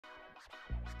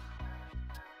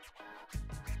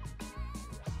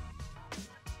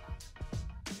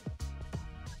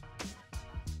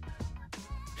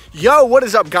Yo, what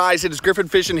is up, guys? It is Griffin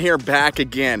Fishing here, back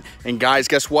again. And guys,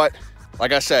 guess what?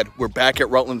 Like I said, we're back at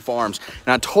Rutland Farms.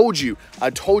 And I told you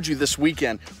this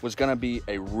weekend was gonna be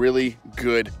a really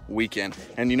good weekend.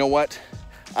 And you know what?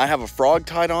 I have a frog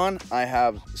tied on, I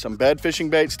have some bed fishing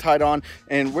baits tied on,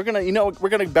 and we're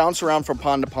gonna bounce around from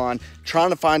pond to pond, trying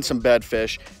to find some bed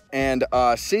fish and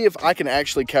see if I can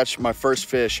actually catch my first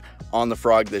fish on the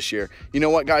frog this year. You know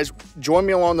what, guys? Join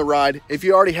me along the ride. If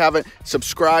you already haven't,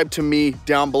 subscribe to me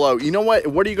down below. You know what?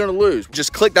 What are you gonna lose?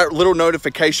 Just click that little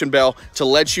notification bell to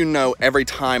let you know every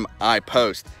time I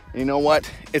post. And you know what?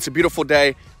 It's a beautiful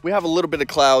day. We have a little bit of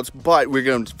clouds, but we're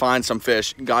gonna find some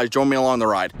fish. Guys, join me along the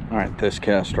ride. All right, this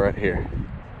cast right here.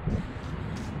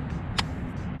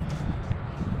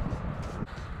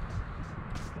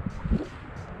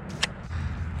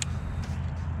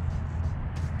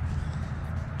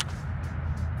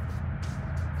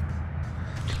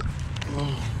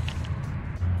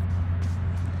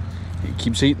 He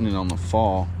keeps eating it on the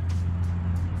fall.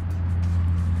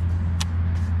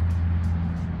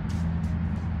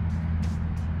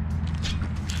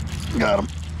 Got him.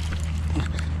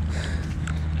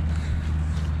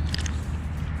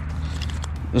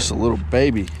 Just a little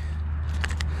baby.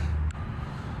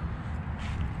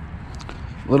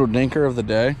 Little dinker of the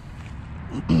day.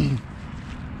 Let's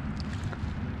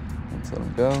let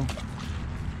him go.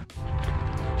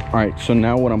 All right, so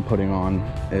now what I'm putting on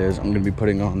is I'm gonna be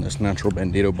putting on this natural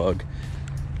bandito bug.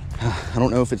 I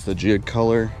don't know if it's the jig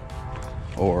color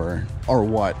or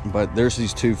what, but there's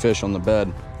these two fish on the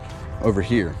bed over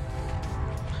here.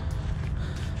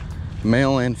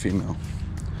 Male and female.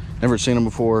 Never seen them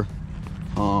before.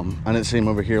 I didn't see them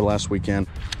over here last weekend.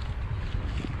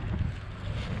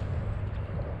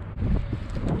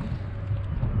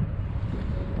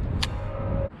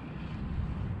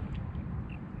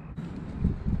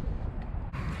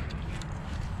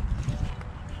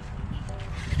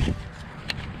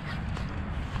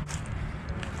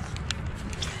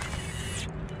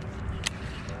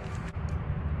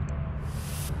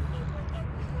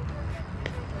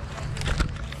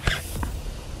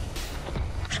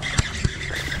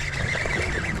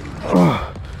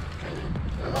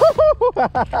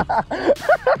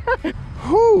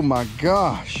 Oh my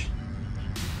gosh.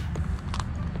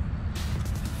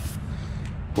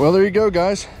 Well, there you go,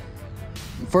 guys.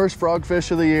 First frog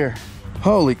fish of the year.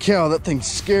 Holy cow, that thing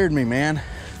scared me, man.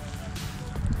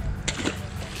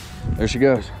 There she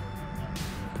goes.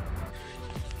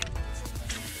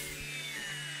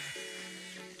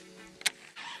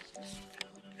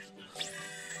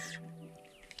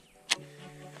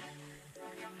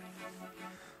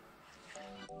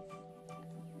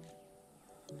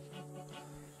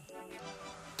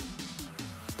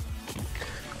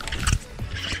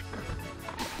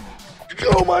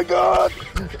 Oh my God.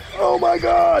 Oh my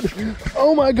God.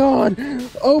 Oh my God.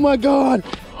 Oh my God.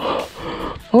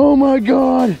 Oh my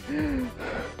God.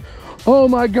 Oh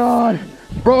my God.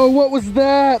 Bro, what was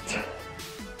that?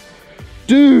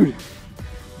 Dude.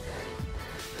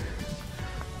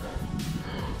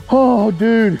 Oh,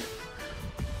 dude.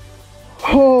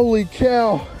 Holy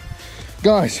cow.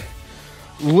 Guys,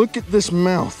 look at this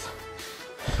mouth.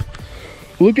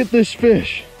 Look at this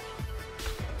fish.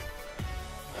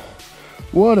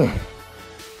 What a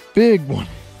big one.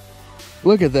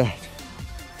 Look at that.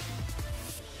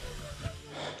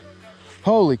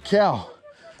 Holy cow.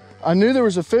 I knew there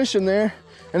was a fish in there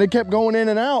and it kept going in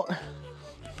and out.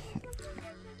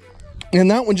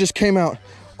 And that one just came out,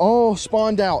 all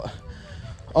spawned out.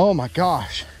 Oh my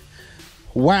gosh.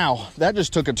 Wow, that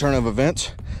just took a turn of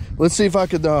events. Let's see if I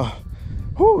could,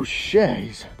 whoo,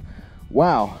 shays.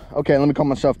 Wow, okay, let me calm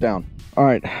myself down. All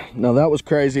right, now that was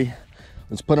crazy.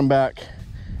 Let's put them back.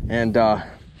 And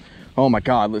oh my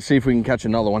God, let's see if we can catch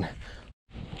another one.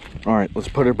 All right, let's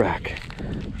put her back.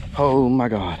 Oh my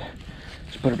God,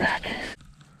 let's put her back.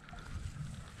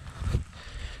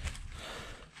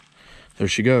 There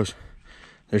she goes.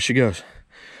 There she goes.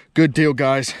 Good deal,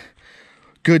 guys.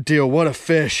 Good deal. What a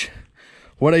fish.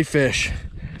 What a fish.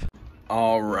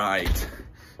 All right.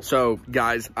 So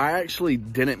guys, I actually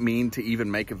didn't mean to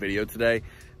even make a video today.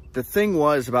 The thing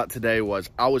was about today was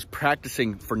I was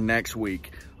practicing for next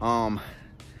week. I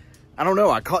don't know,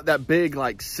 I caught that big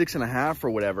like 6.5 or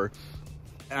whatever,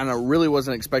 and I really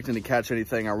wasn't expecting to catch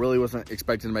anything. I really wasn't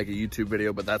expecting to make a YouTube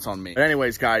video, but that's on me. But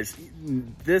anyways, guys,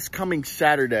 this coming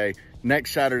Saturday,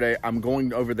 next Saturday, I'm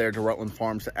going over there to Rutland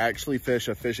Farms to actually fish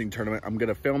a fishing tournament. I'm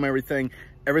gonna film everything.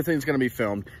 Everything's gonna be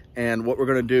filmed. And what we're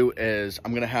gonna do is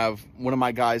I'm gonna have one of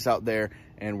my guys out there,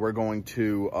 and we're going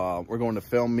to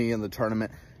film me in the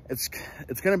tournament. It's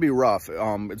gonna be rough.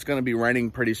 It's gonna be raining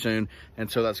pretty soon,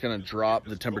 and so that's gonna drop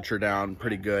the temperature down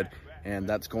pretty good. and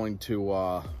that's going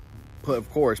to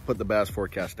put the bass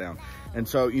forecast down. And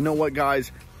so, you know what,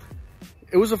 guys?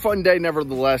 It was a fun day,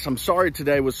 nevertheless. I'm sorry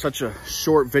today was such a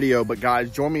short video, but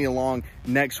guys, join me along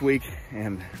next week.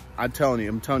 And I'm telling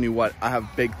you what, I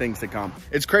have big things to come.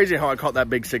 It's crazy how I caught that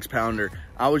big 6-pounder.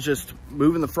 I was just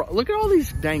moving the front. Look at all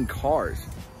these dang cars.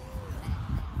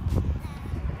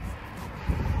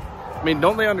 I mean,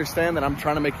 don't they understand that I'm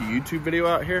trying to make a YouTube video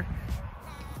out here?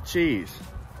 Jeez,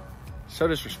 so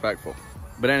disrespectful.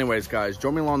 But anyways, guys,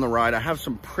 join me along the ride. I have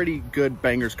some pretty good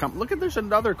bangers coming. Look at, there's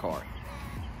another car.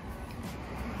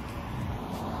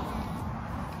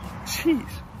 Jeez,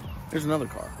 there's another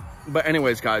car. But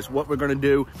anyways, guys, what we're gonna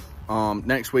do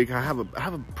next week, I have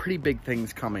a pretty big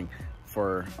things coming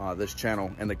for this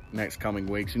channel in the next coming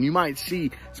weeks, and you might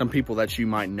see some people that you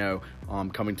might know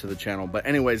coming to the channel. But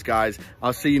anyways, guys,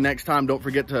 I'll see you next time. Don't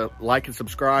forget to like and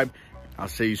subscribe. I'll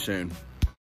see you soon.